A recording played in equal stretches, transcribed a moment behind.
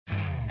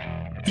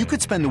You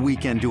could spend the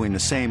weekend doing the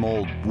same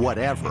old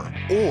whatever,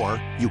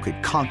 or you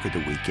could conquer the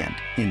weekend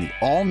in the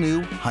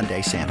all-new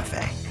Hyundai Santa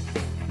Fe.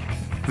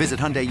 Visit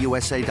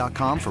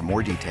HyundaiUSA.com for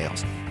more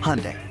details.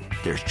 Hyundai,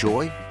 there's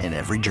joy in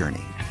every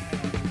journey.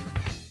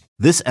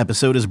 This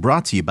episode is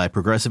brought to you by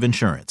Progressive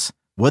Insurance.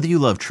 Whether you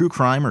love true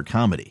crime or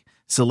comedy,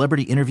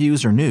 celebrity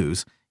interviews or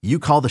news, you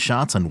call the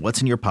shots on what's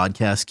in your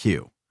podcast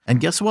queue. And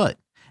guess what?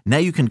 Now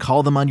you can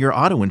call them on your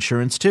auto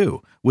insurance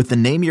too with the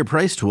Name Your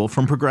Price tool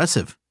from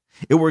Progressive.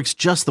 It works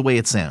just the way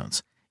it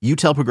sounds. You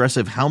tell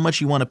Progressive how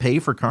much you want to pay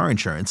for car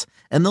insurance,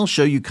 and they'll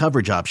show you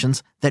coverage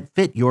options that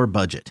fit your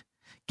budget.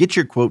 Get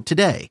your quote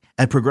today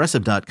at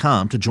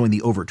Progressive.com to join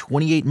the over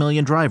 28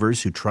 million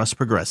drivers who trust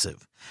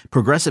Progressive.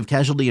 Progressive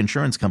Casualty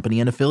Insurance Company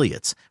and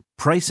Affiliates.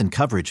 Price and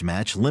coverage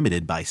match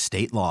limited by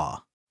state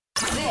law.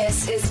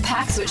 This is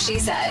Pax What She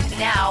Said.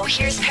 Now,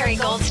 here's Perry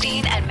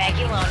Goldstein and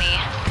Maggie Loney.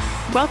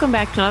 Welcome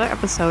back to another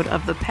episode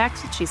of the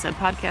Pax What She Said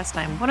podcast.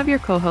 I'm one of your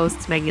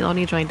co-hosts, Maggie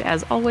Loney, joined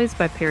as always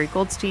by Perry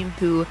Goldstein,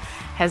 who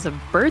has a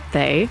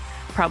birthday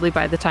probably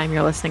by the time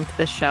you're listening to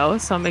this show.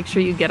 So make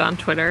sure you get on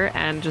Twitter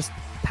and just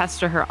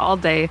pester her all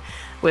day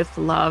with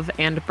love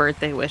and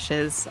birthday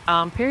wishes.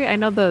 Perry, I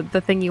know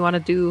the thing you want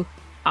to do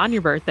on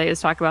your birthday is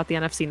talk about the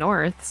NFC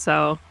North.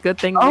 So good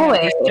thing we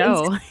have this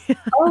show.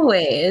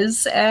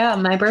 Always.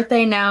 My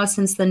birthday now,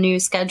 since the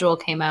new schedule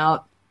came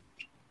out,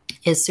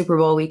 is Super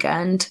Bowl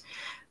weekend,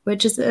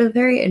 which is a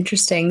very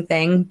interesting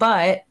thing,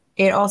 but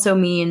it also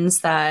means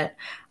that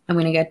I'm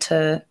going to get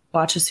to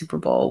watch a Super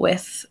Bowl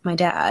with my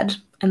dad,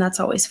 and that's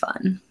always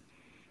fun.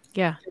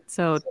 Yeah.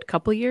 So a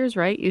couple years,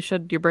 right?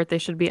 Your birthday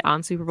should be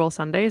on Super Bowl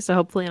Sunday. So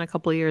hopefully in a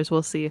couple of years,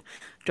 we'll see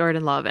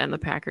Jordan Love and the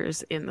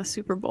Packers in the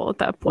Super Bowl at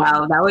that point.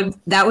 Wow.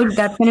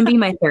 That's going to be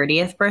my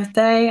 30th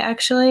birthday,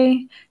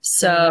 actually.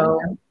 So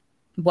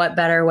what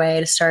better way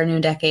to start a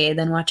new decade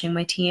than watching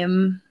my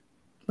team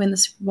win the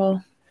Super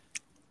Bowl?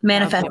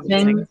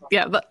 Manifesting.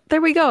 Yeah, but there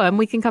we go. And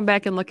we can come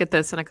back and look at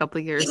this in a couple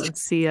of years and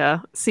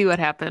see what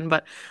happened.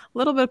 But a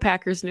little bit of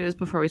Packers news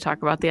before we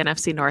talk about the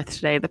NFC North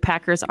today. The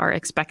Packers are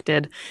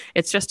expected.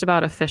 It's just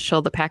about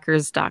official. The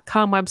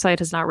Packers.com website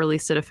has not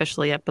released it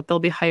officially yet, but they'll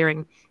be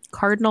hiring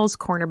Cardinals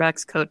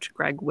cornerbacks coach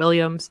Greg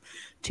Williams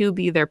to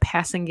be their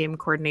passing game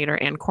coordinator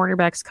and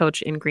cornerbacks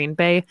coach in Green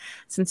Bay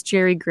since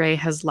Jerry Gray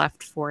has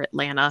left for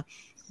Atlanta.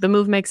 The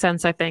move makes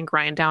sense, I think.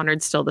 Ryan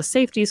Downard's still the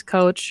safeties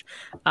coach.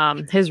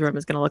 His room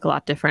is going to look a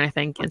lot different, I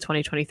think, in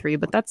 2023,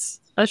 but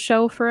that's a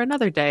show for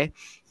another day.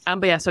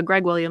 But yeah, so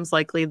Greg Williams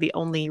likely the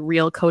only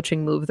real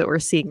coaching move that we're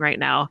seeing right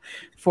now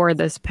for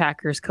this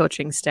Packers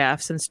coaching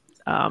staff since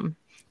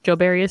Joe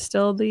Barry is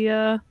still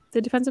the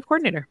defensive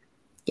coordinator.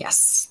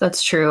 Yes,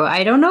 that's true.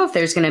 I don't know if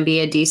there's going to be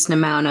a decent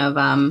amount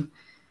of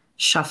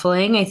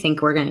shuffling. I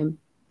think we're going to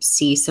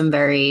see some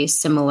very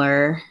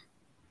similar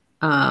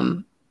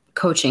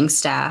coaching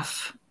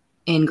staff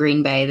in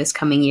Green Bay this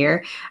coming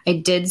year. I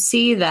did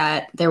see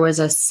that there was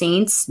a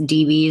Saints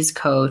DBs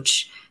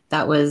coach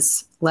that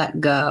was let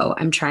go.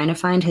 I'm trying to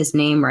find his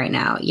name right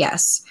now.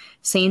 Yes.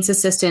 Saints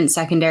assistant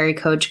secondary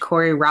coach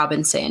Corey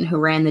Robinson, who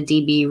ran the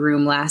DB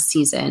room last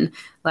season,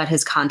 let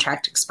his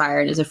contract expire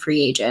as a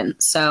free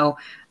agent. So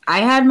I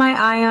had my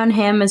eye on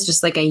him as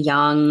just like a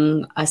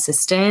young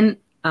assistant.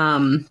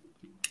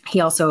 He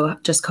also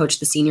just coached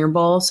the Senior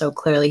Bowl. So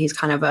clearly he's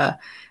kind of an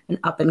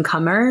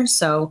up-and-comer.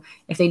 So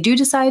if they do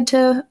decide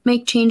to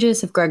make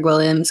changes, if Greg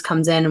Williams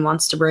comes in and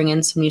wants to bring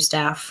in some new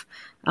staff,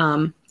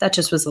 that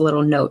just was a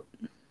little note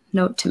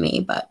to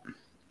me. But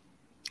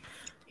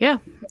yeah.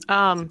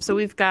 So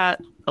we've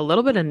got a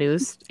little bit of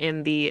news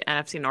in the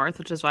NFC North,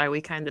 which is why we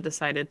kind of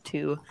decided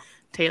to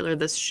tailor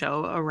this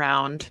show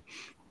around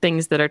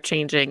things that are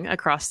changing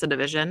across the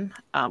division.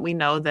 We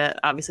know that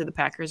obviously the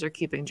Packers are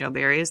keeping Joe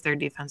Barry as their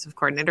defensive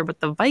coordinator,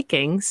 but the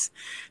Vikings,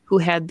 who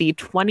had the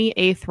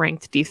 28th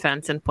ranked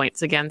defense in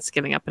points against,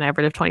 giving up an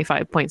average of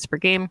 25 points per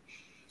game,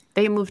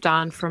 they moved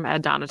on from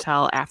Ed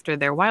Donatel after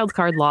their wild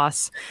card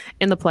loss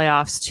in the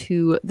playoffs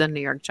to the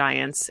New York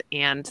Giants.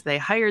 And they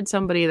hired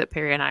somebody that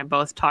Perry and I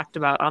both talked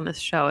about on this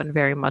show and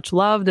very much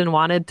loved and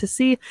wanted to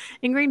see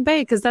in Green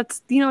Bay, because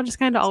that's, just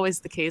kind of always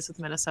the case with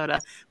Minnesota.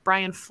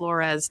 Brian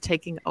Flores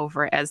taking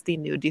over as the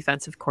new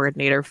defensive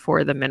coordinator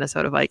for the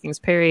Minnesota Vikings.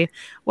 Perry,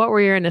 what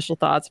were your initial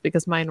thoughts?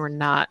 Because mine were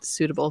not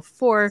suitable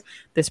for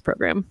this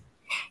program.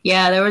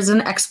 Yeah, there was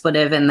an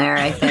expletive in there,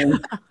 I think.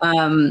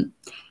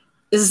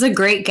 This is a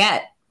great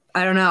get.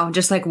 I don't know,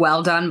 just like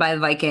well done by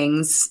the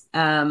Vikings.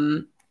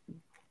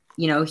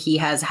 He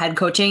has head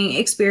coaching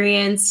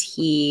experience.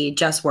 He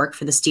just worked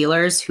for the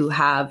Steelers, who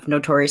have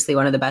notoriously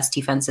one of the best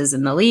defenses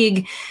in the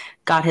league,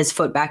 got his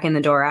foot back in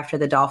the door after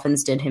the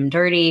Dolphins did him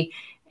dirty.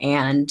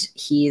 And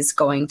he's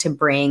going to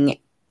bring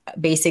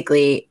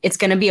it's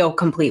going to be a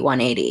complete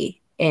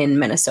 180 in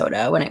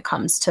Minnesota when it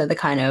comes to the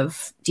kind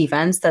of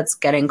defense that's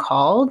getting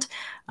called.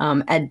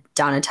 Ed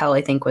Donatel,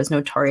 I think, was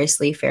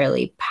notoriously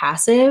fairly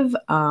passive,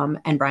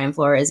 and Brian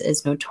Flores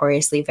is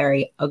notoriously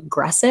very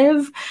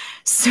aggressive.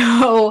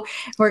 So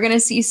we're going to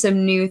see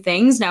some new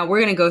things. Now,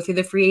 we're going to go through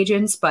the free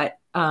agents, but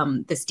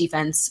this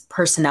defense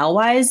personnel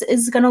wise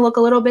is going to look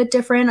a little bit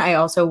different. I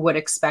also would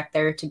expect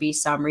there to be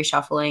some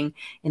reshuffling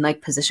in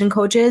like position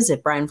coaches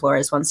if Brian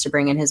Flores wants to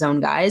bring in his own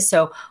guys.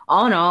 So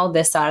all in all,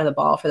 this side of the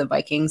ball for the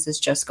Vikings is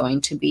just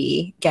going to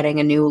be getting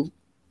a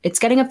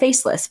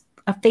facelift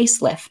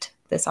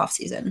this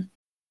offseason.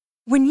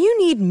 When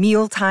you need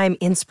mealtime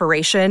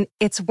inspiration,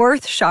 it's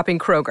worth shopping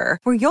Kroger,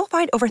 where you'll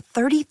find over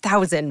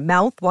 30,000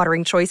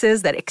 mouth-watering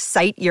choices that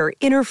excite your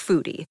inner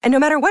foodie. And no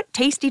matter what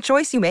tasty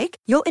choice you make,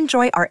 you'll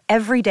enjoy our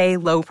everyday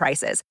low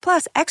prices,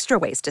 plus extra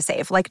ways to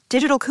save, like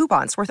digital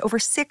coupons worth over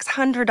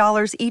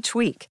 $600 each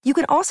week. You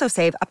can also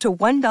save up to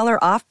 $1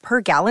 off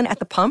per gallon at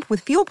the pump with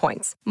fuel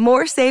points.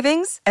 More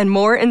savings and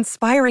more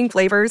inspiring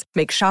flavors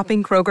make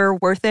shopping Kroger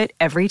worth it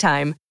every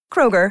time.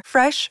 Kroger,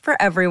 fresh for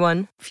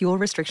everyone. Fuel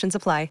restrictions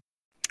apply.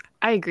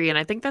 I agree. And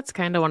I think that's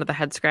kind of one of the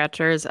head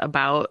scratchers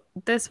about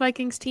this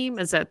Vikings team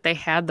is that they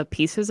had the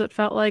pieces, it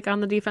felt like,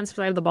 on the defensive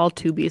side of the ball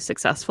to be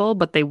successful,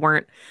 but they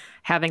weren't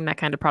having that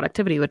kind of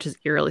productivity, which is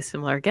eerily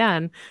similar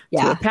again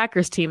to a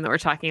Packers team that we're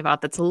talking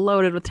about that's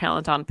loaded with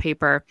talent on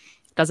paper,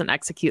 doesn't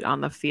execute on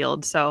the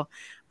field. So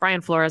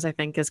Brian Flores, I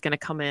think, is going to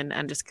come in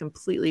and just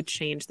completely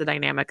change the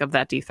dynamic of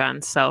that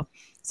defense. So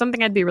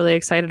something I'd be really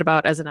excited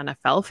about as an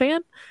NFL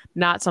fan,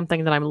 not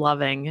something that I'm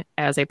loving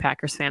as a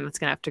Packers fan that's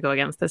going to have to go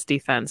against this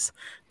defense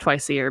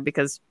twice a year,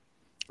 because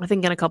I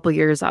think in a couple of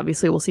years,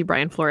 obviously, we'll see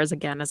Brian Flores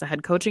again as a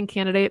head coaching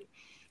candidate.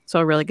 So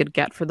a really good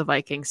get for the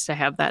Vikings to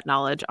have that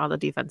knowledge on the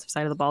defensive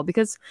side of the ball,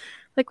 because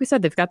like we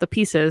said, they've got the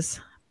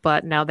pieces,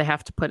 but now they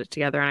have to put it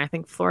together. And I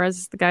think Flores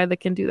is the guy that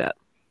can do that.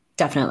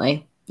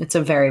 Definitely. It's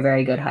a very,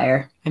 very good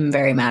hire. I'm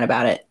very mad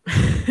about it.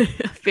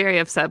 Very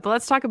upset. But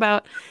let's talk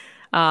about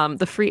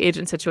the free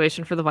agent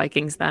situation for the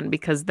Vikings then,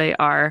 because they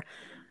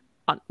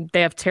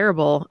have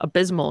terrible,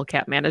 abysmal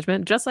cap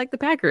management, just like the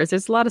Packers.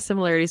 There's a lot of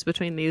similarities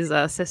between these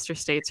sister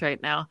states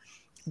right now.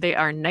 They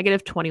are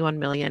negative $21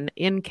 million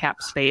in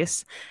cap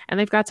space, and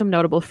they've got some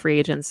notable free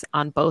agents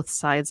on both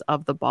sides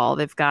of the ball.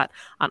 They've got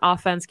on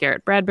offense,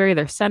 Garrett Bradbury,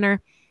 their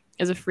center,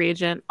 is a free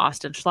agent.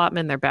 Austin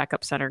Schlottman, their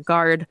backup center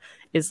guard,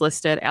 is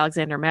listed.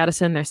 Alexander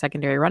Madison, their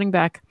secondary running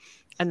back,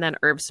 and then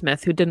Irv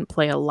Smith, who didn't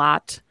play a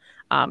lot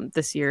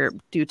this year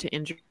due to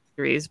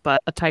injuries,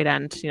 but a tight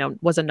end,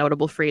 was a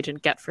notable free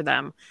agent get for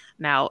them.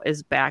 Now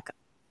is back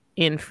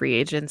in free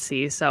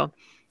agency. So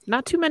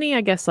not too many,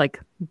 I guess, like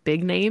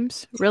big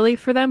names really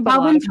for them, but a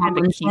lot of kind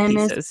of key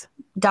pieces.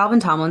 Dalvin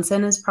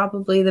Tomlinson is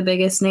probably the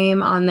biggest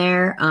name on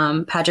there.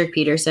 Patrick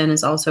Peterson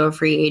is also a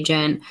free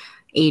agent.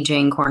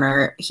 Aging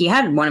corner. He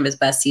had one of his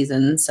best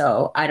seasons,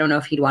 so I don't know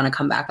if he'd want to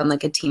come back on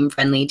like a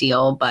team-friendly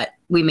deal, but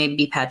we may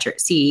be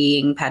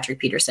seeing Patrick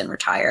Peterson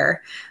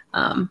retire,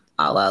 a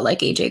la like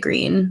AJ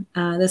Green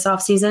this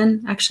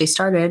offseason. Actually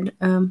started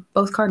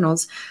both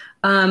Cardinals.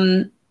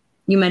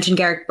 You mentioned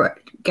Garrett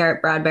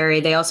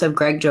Bradbury. They also have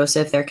Greg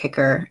Joseph, their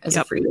kicker, as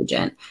a free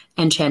agent,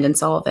 and Chandon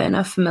Sullivan,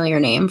 a familiar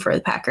name for the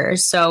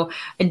Packers. So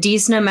a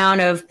decent amount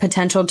of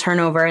potential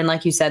turnover. And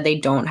like you said, they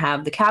don't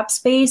have the cap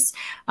space.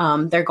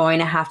 They're going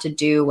to have to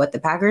do what the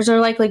Packers are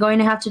likely going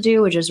to have to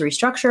do, which is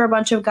restructure a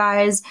bunch of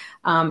guys.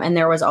 And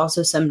there was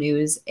also some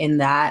news in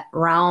that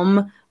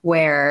realm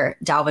where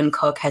Dalvin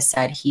Cook has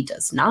said he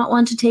does not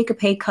want to take a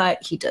pay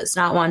cut. He does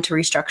not want to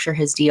restructure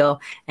his deal.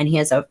 And he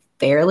has a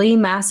fairly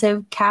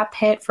massive cap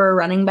hit for a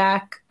running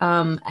back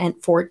at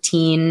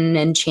 14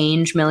 and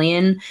change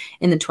million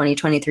in the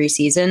 2023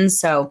 season.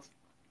 So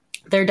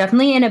they're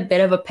definitely in a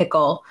bit of a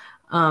pickle,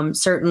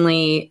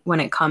 certainly when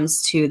it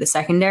comes to the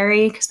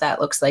secondary, because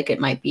that looks like it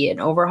might be an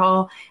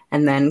overhaul,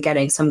 and then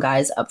getting some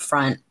guys up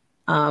front.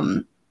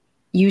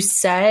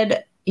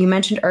 You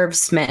mentioned Irv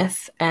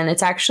Smith, and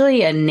it's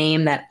actually a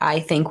name that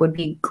I think would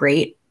be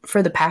great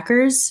for the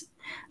Packers.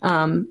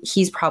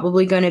 He's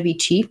probably going to be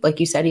cheap. Like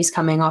you said, he's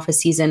coming off a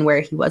season where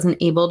he wasn't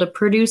able to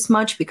produce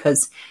much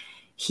because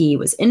he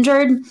was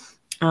injured.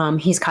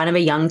 He's kind of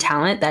a young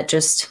talent that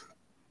just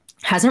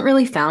hasn't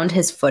really found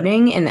his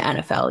footing in the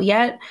NFL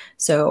yet.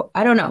 So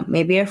I don't know,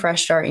 maybe a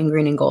fresh start in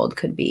green and gold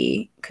could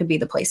be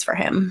the place for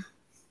him.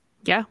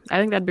 Yeah, I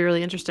think that'd be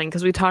really interesting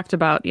because we talked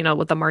about,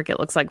 what the market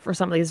looks like for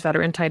some of these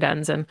veteran tight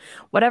ends, and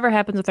whatever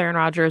happens with Aaron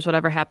Rodgers,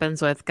 whatever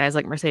happens with guys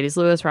like Mercedes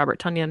Lewis, Robert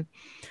Tonyan,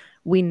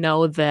 we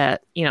know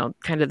that,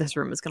 kind of this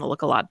room is going to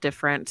look a lot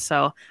different.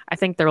 So I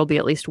think there will be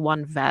at least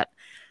one vet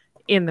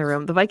in the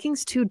room. The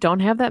Vikings, too,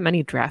 don't have that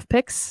many draft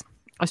picks.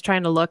 I was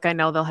trying to look. I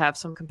know they'll have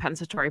some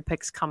compensatory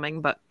picks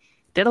coming, but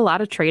did a lot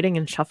of trading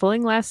and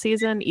shuffling last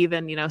season,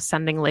 even,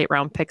 sending late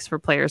round picks for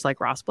players like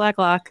Ross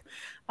Blacklock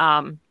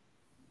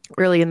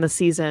early in the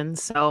season.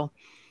 So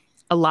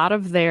a lot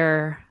of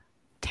their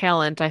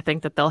talent, I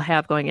think, that they'll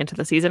have going into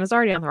the season is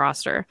already on the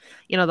roster.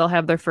 They'll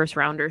have their first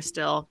rounder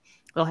still.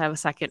 They'll have a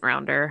second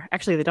rounder.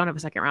 Actually, they don't have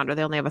a second rounder.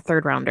 They only have a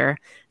third rounder.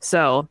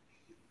 So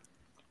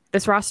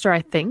this roster,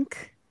 I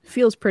think,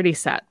 feels pretty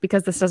set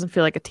because this doesn't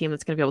feel like a team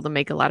that's going to be able to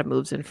make a lot of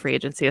moves in free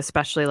agency,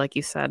 especially, like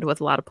you said,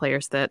 with a lot of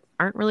players that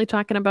aren't really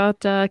talking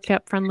about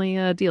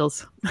cap-friendly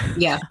deals.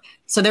 Yeah.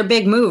 So their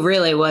big move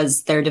really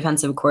was their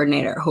defensive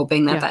coordinator,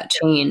 hoping that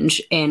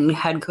change in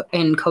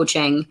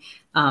coaching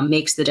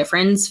makes the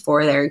difference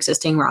for their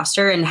existing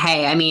roster. And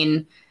hey, I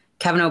mean,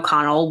 Kevin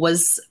O'Connell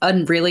was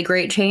a really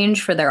great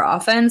change for their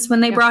offense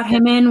when they brought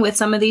him in with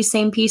some of these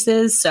same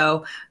pieces.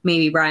 So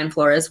maybe Brian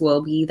Flores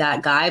will be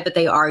that guy, but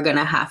they are going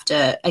to have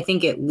to, I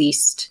think at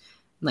least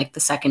like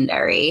the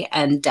secondary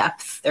and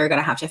depth, they're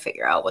going to have to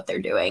figure out what they're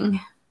doing.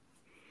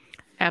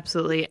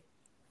 Absolutely.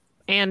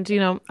 And,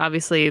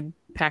 obviously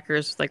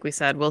Packers, like we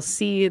said, will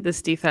see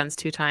this defense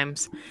 2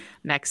 times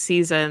next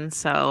season.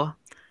 So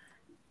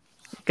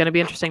going to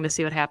be interesting to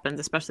see what happens,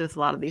 especially with a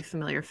lot of the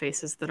familiar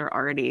faces that are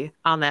already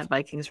on that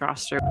Vikings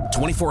roster.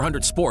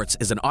 2400 Sports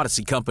is an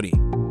Odyssey company.